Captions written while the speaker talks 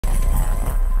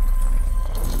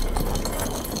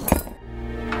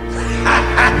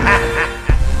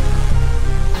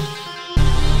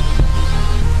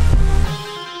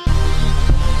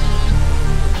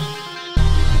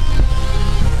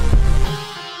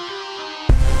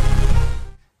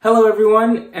Hello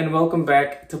everyone, and welcome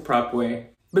back to Propway.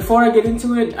 Before I get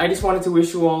into it, I just wanted to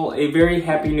wish you all a very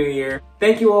happy new year.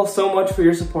 Thank you all so much for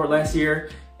your support last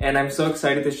year, and I'm so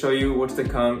excited to show you what's to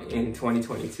come in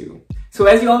 2022. So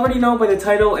as you already know by the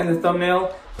title and the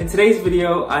thumbnail, in today's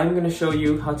video, I'm going to show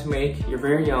you how to make your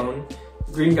very own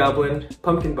Green Goblin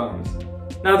Pumpkin Bombs.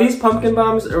 Now these pumpkin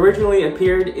bombs originally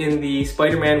appeared in the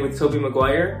Spider-Man with Tobey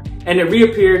Maguire, and it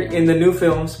reappeared in the new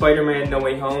film Spider-Man No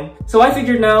Way Home. So I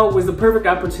figured now was the perfect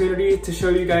opportunity to show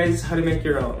you guys how to make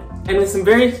your own. And with some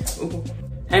very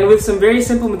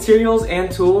simple materials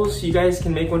and tools, you guys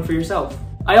can make one for yourself.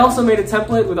 I also made a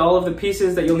template with all of the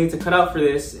pieces that you'll need to cut out for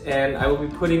this, and I will be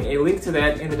putting a link to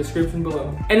that in the description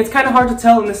below. And it's kind of hard to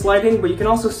tell in this lighting, but you can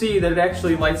also see that it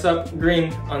actually lights up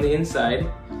green on the inside.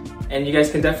 And you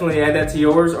guys can definitely add that to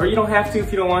yours, or you don't have to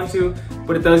if you don't want to,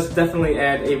 but it does definitely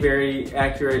add a very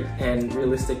accurate and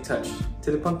realistic touch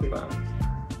to the pumpkin bomb.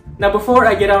 Now before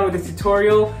I get on with the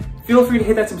tutorial, feel free to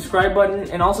hit that subscribe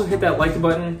button and also hit that like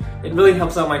button. It really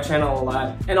helps out my channel a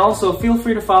lot. And also feel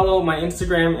free to follow my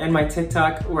Instagram and my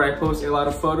TikTok, where I post a lot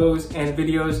of photos and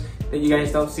videos that you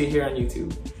guys don't see here on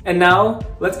YouTube. And now,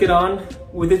 let's get on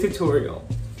with the tutorial.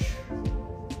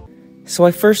 So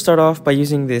I first start off by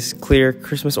using this clear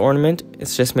Christmas ornament.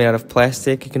 It's just made out of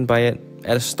plastic. You can buy it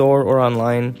at a store or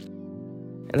online.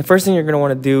 And the first thing you're going to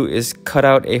want to do is cut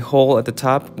out a hole at the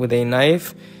top with a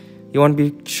knife. You want to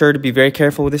be sure to be very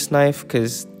careful with this knife,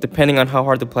 because depending on how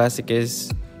hard the plastic is,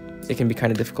 it can be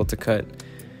kind of difficult to cut.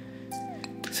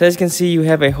 So as you can see, you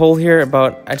have a hole here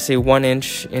about, I'd say, 1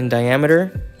 inch in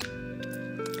diameter.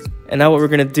 And now what we're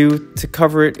going to do to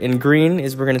cover it in green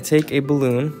is we're going to take a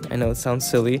balloon. I know it sounds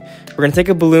silly. We're going to take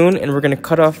a balloon and we're going to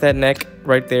cut off that neck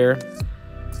right there.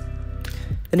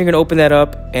 Then you're going to open that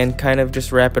up and kind of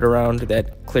just wrap it around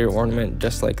that clear ornament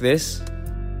just like this.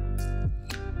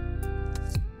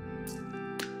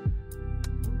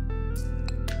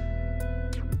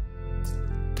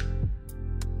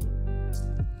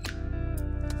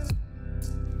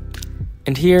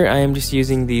 And here I am just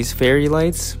using these fairy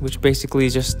lights, which basically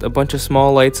is just a bunch of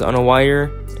small lights on a wire,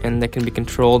 and that can be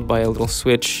controlled by a little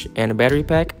switch and a battery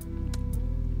pack.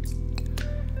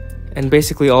 And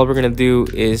basically all we're going to do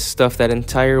is stuff that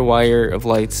entire wire of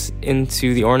lights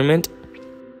into the ornament.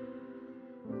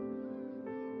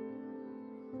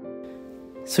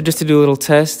 So just to do a little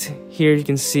test, here you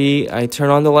can see I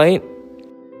turn on the light.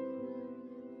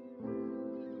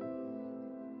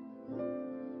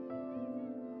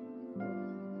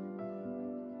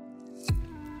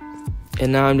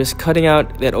 And now I'm just cutting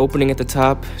out that opening at the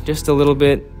top just a little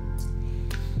bit.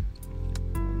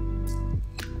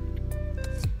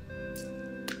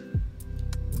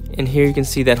 And here you can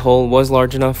see that hole was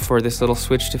large enough for this little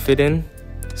switch to fit in.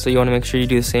 So you want to make sure you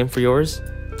do the same for yours.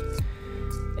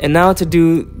 And now to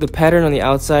do the pattern on the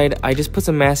outside, I just put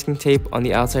some masking tape on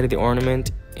the outside of the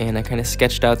ornament, and I kind of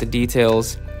sketched out the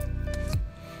details.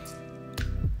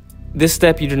 This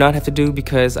step you do not have to do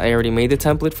because I already made the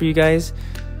template for you guys.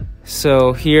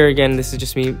 So here again, this is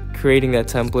just me creating that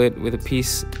template with a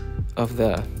piece of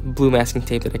the blue masking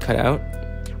tape that I cut out.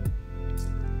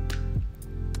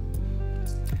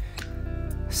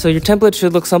 So your template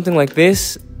should look something like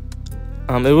this.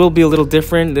 It will be a little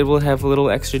different. It will have a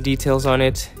little extra details on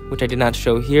it, which I did not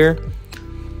show here,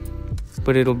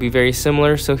 but it'll be very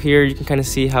similar. So here you can kind of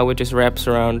see how it just wraps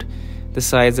around the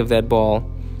sides of that ball.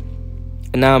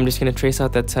 And now I'm just going to trace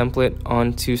out that template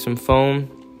onto some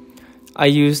foam. I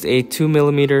used a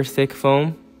 2mm thick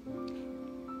foam,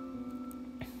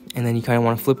 and then you kind of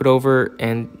want to flip it over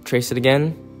and trace it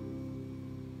again.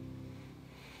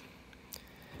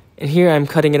 And here I'm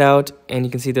cutting it out, and you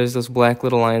can see there's those black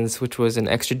little lines, which was an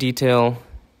extra detail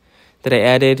that I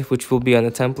added, which will be on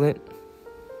the template.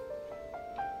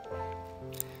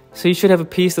 So you should have a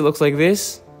piece that looks like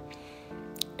this,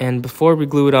 and before we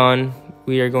glue it on,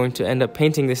 we are going to end up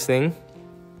painting this thing.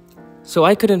 So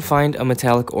I couldn't find a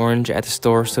metallic orange at the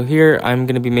store, so here I'm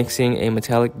going to be mixing a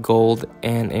metallic gold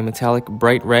and a metallic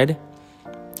bright red.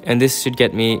 And this should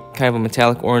get me kind of a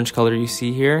metallic orange color you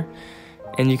see here.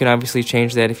 And you can obviously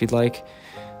change that if you'd like,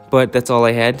 but that's all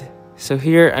I had. So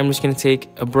here I'm just going to take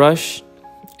a brush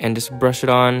and just brush it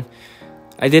on.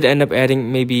 I did end up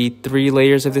adding maybe 3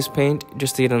 layers of this paint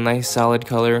just to get a nice solid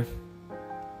color.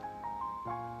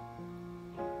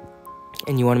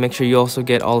 And you want to make sure you also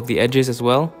get all of the edges as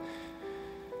well.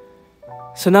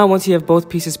 So now once you have both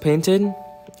pieces painted,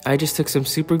 I just took some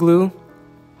super glue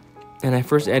and I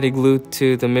first added glue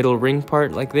to the middle ring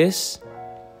part like this.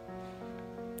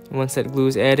 And once that glue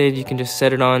is added, you can just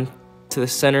set it on to the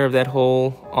center of that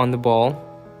hole on the ball.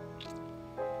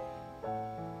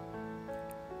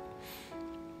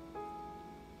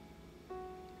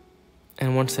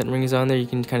 And once that ring is on there, you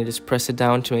can kind of just press it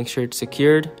down to make sure it's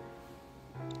secured.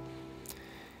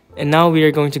 And now we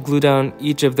are going to glue down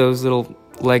each of those little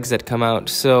legs that come out.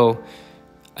 So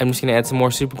I'm just going to add some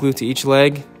more super glue to each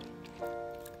leg.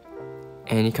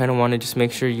 And you kind of want to just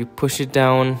make sure you push it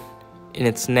down in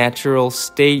its natural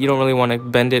state. You don't really want to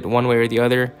bend it one way or the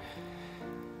other.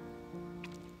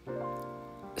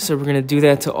 So we're going to do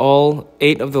that to all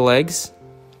 8 of the legs.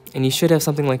 And you should have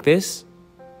something like this.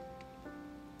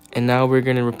 And now we're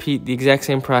going to repeat the exact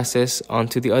same process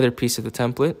onto the other piece of the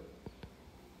template.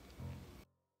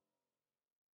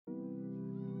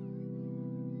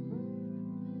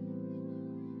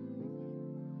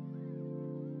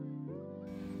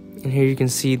 And here you can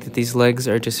see that these legs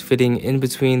are just fitting in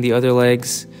between the other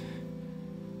legs.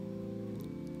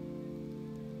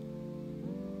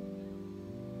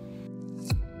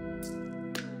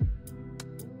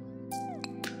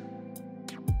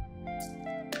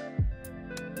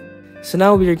 So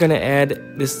now we are going to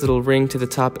add this little ring to the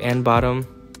top and bottom.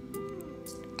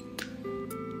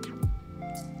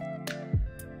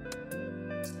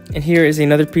 And here is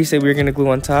another piece that we're going to glue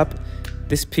on top.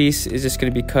 This piece is just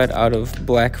going to be cut out of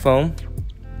black foam.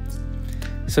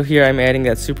 So here I'm adding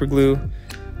that super glue,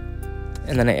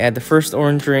 and then I add the first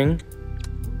orange ring.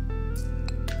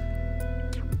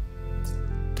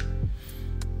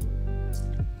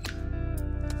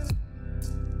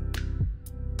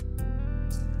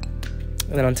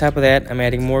 And then on top of that, I'm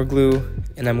adding more glue,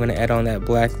 and I'm going to add on that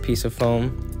black piece of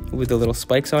foam with the little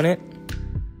spikes on it.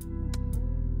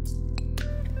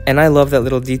 And I love that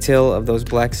little detail of those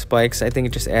black spikes. I think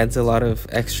it just adds a lot of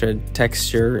extra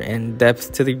texture and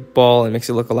depth to the ball and makes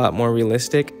it look a lot more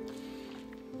realistic.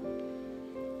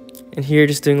 And here,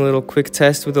 just doing a little quick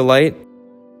test with the light.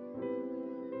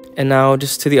 And now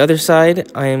just to the other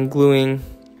side, I am gluing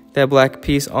that black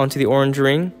piece onto the orange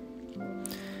ring.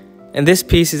 And this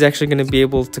piece is actually going to be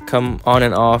able to come on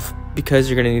and off because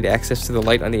you're going to need access to the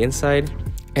light on the inside.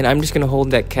 And I'm just going to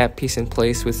hold that cap piece in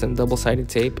place with some double-sided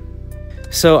tape.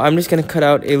 So I'm just going to cut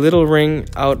out a little ring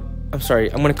out, I'm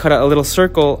going to cut out a little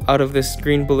circle out of this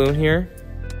green balloon here.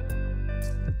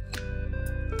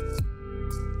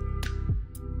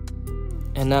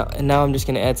 And now I'm just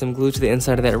going to add some glue to the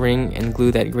inside of that ring and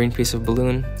glue that green piece of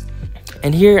balloon.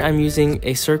 And here I'm using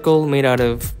a circle made out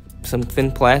of some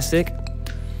thin plastic.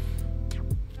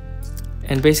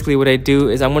 And basically what I do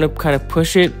is I'm going to kind of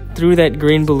push it through that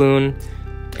green balloon,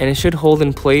 and it should hold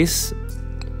in place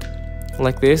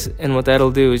like this. And what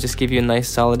that'll do is just give you a nice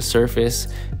solid surface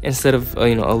instead of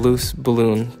a loose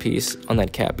balloon piece on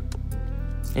that cap.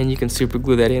 And you can super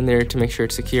glue that in there to make sure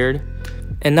it's secured.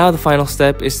 And now the final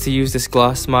step is to use this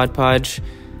gloss Mod Podge,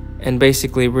 and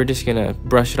basically we're just going to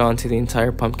brush it onto the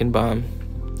entire pumpkin bomb,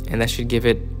 and that should give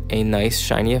it a nice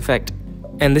shiny effect.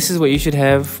 And this is what you should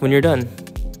have when you're done.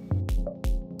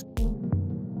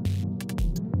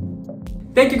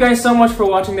 Thank you guys so much for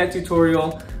watching that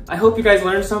tutorial. I hope you guys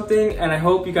learned something, and I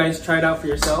hope you guys try it out for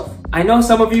yourself. I know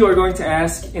some of you are going to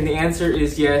ask, and the answer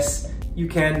is yes, you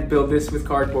can build this with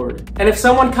cardboard. And if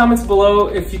someone comments below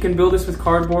if you can build this with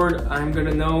cardboard, I'm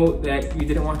gonna know that you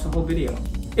didn't watch the whole video.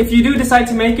 If you do decide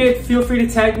to make it, feel free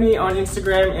to tag me on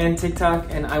Instagram and TikTok,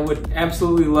 and I would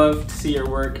absolutely love to see your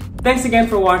work. Thanks again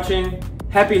for watching,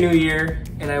 Happy New Year,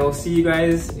 and I will see you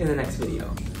guys in the next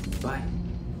video. Bye.